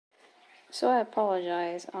So I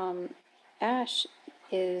apologize. Ash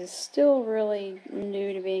is still really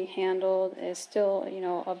new to being handled, is still,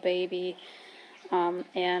 a baby,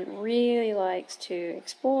 and really likes to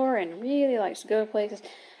explore and really likes to go places.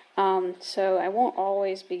 So I won't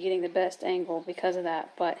always be getting the best angle because of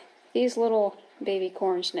that, but these little baby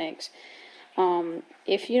corn snakes,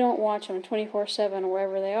 if you don't watch them 24/7 or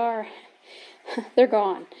wherever they are, they're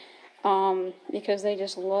gone, because they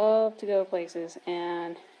just love to go places,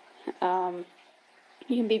 and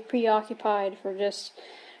you can be preoccupied for just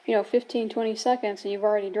 15-20 seconds and you've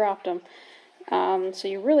already dropped them. So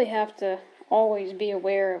you really have to always be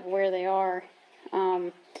aware of where they are,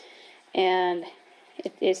 and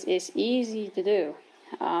it's easy to do.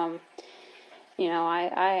 I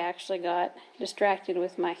actually got distracted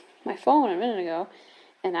with my phone a minute ago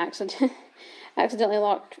and accidentally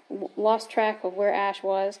lost track of where Ash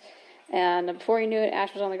was, and before you knew it,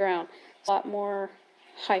 Ash was on the ground. A lot more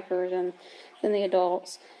hyper than the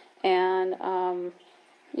adults, and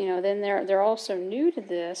then they're also new to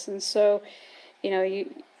this, and so you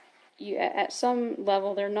at some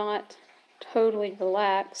level they're not totally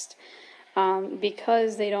relaxed,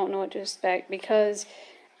 because they don't know what to expect, because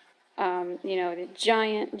the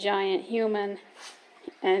giant human,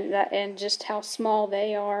 and just how small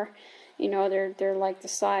they are. They're like the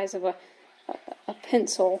size of a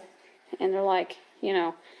pencil, and they're like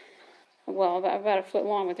well, about a foot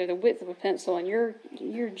long, but they're the width of a pencil, and you're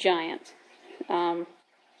giant.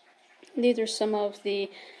 These are some of the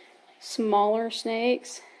smaller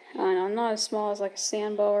snakes. Not as small as like a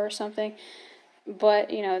sand boa or something, but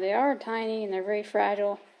they are tiny and they're very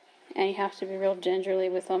fragile, and you have to be real gingerly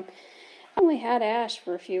with them. I only had Ash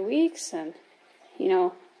for a few weeks, and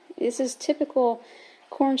this is typical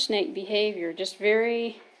corn snake behavior. Just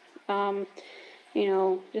very,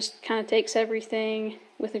 just kind of takes everything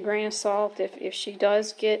with a grain of salt. If she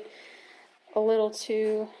does get a little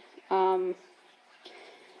too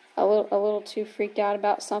freaked out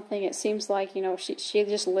about something, it seems like she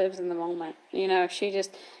just lives in the moment.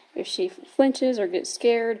 If she flinches or gets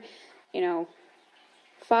scared,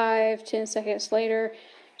 5-10 seconds later,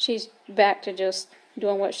 she's back to just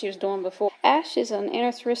doing what she was doing before. Ash is an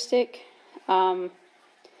Anerythristic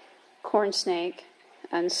corn snake,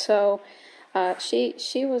 and so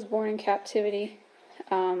she was born in captivity.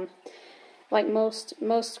 Like most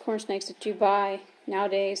corn snakes that you buy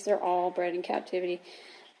nowadays, they're all bred in captivity.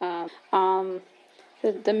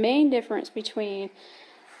 The main difference between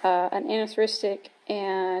an Anerythristic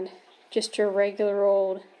and just your regular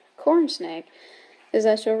old corn snake is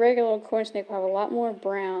that your regular old corn snake will have a lot more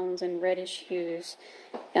browns and reddish hues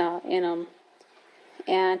in them.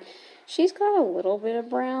 And she's got a little bit of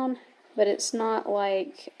brown, but it's not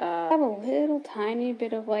like, have a little tiny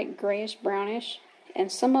bit of like grayish brownish, and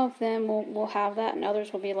some of them will have that, and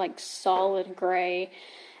others will be like solid gray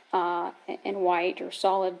and white, or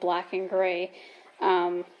solid black and gray.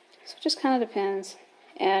 So it just kind of depends.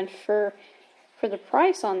 And for the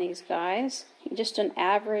price on these guys, just an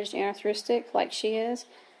average Anerythristic like she is,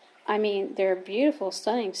 I mean, they're a beautiful,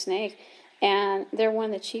 stunning snake, and they're one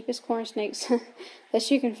of the cheapest corn snakes that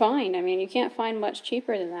you can find. I mean, you can't find much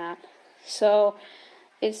cheaper than that. So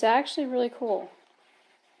it's actually really cool.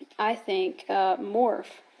 I think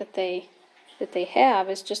morph that they have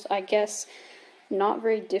is just, I guess, not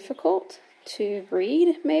very difficult to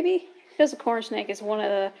breed, maybe, because the corn snake is one of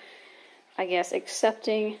the, I guess,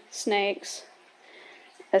 accepting snakes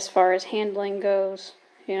as far as handling goes.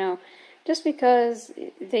 Just because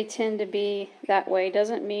they tend to be that way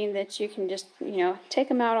doesn't mean that you can just take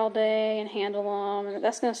them out all day and handle them, and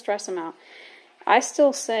that's going to stress them out. I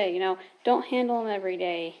still say, don't handle them every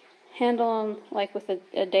day. Handle them like with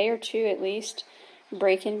a day or two at least,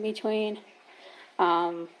 break in between.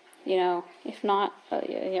 If not,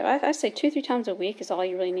 I say 2-3 times a week is all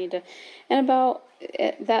you really need to. And about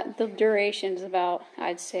that, the duration is about,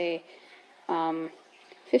 I'd say,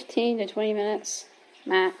 15 to 20 minutes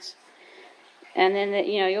max. And then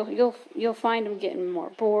you'll find them getting more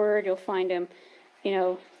bored. You'll find them,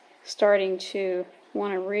 starting to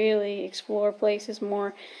want to really explore places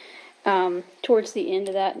more. Towards the end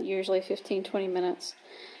of that, usually 15-20 minutes.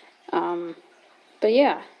 But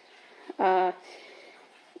yeah,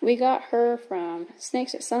 we got her from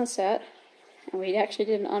Snakes at Sunset, and we actually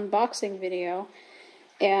did an unboxing video,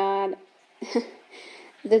 and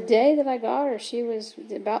the day that I got her, she was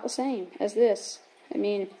about the same as this. I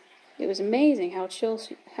mean, it was amazing how chill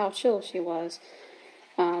she was,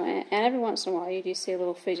 and every once in a while you do see a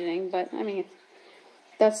little fidgeting, but I mean,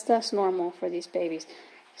 that's normal for these babies.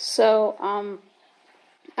 So,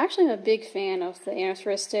 actually I'm a big fan of the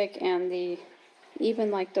Anerythristic and even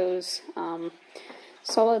like those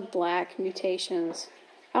solid black mutations.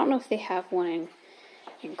 I don't know if they have one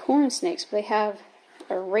in corn snakes, but they have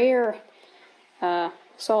a rare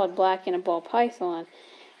solid black in a ball python,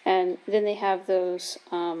 and then they have those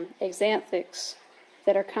axanthics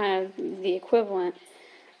that are kind of the equivalent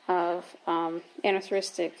of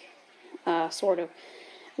anerythristic, sort of,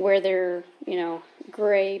 where they're, you know,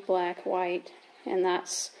 gray, black, white, and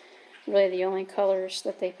that's really the only colors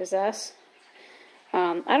that they possess.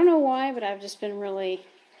 I don't know why, but I've just been really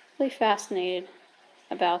fascinated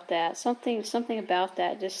about that. Something about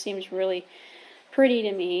that just seems really pretty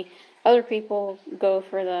to me. Other people go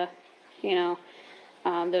for the, you know,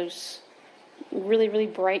 those really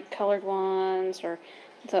bright colored ones, or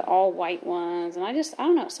the all white ones, and I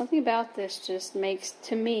don't know, something about this just makes,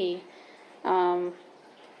 to me,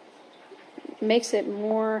 makes it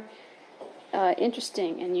more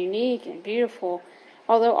interesting and unique and beautiful.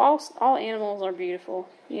 Although all animals are beautiful,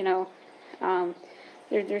 you know,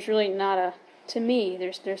 there's really not a, to me,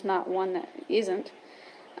 there's not one that isn't,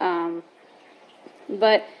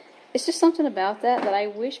 but it's just something about that I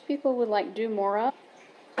wish people would like do more of.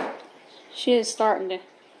 She is starting to,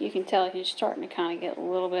 you can tell she's starting to kind of get a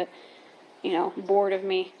little bit, you know, bored of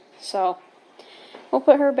me. So we'll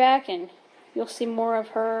put her back, and you'll see more of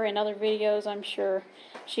her in other videos, I'm sure.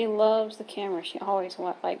 She loves the camera. She always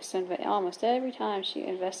likes to, almost every time she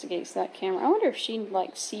investigates that camera. I wonder if she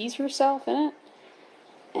like sees herself in it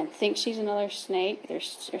and thinks she's another snake.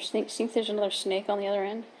 Thinks there's another snake on the other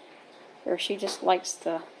end, or she just likes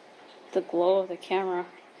the glow of the camera.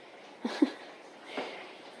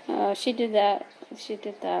 She did that. She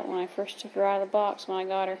did that when I first took her out of the box when I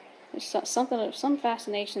got her. There's some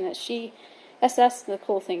fascination that she. That's the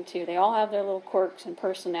cool thing too. They all have their little quirks and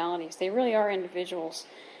personalities. They really are individuals.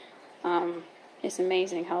 It's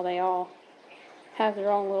amazing how they all have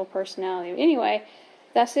their own little personality. Anyway,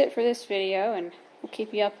 that's it for this video, and we'll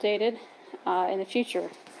keep you updated in the future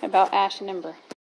about Ash and Ember.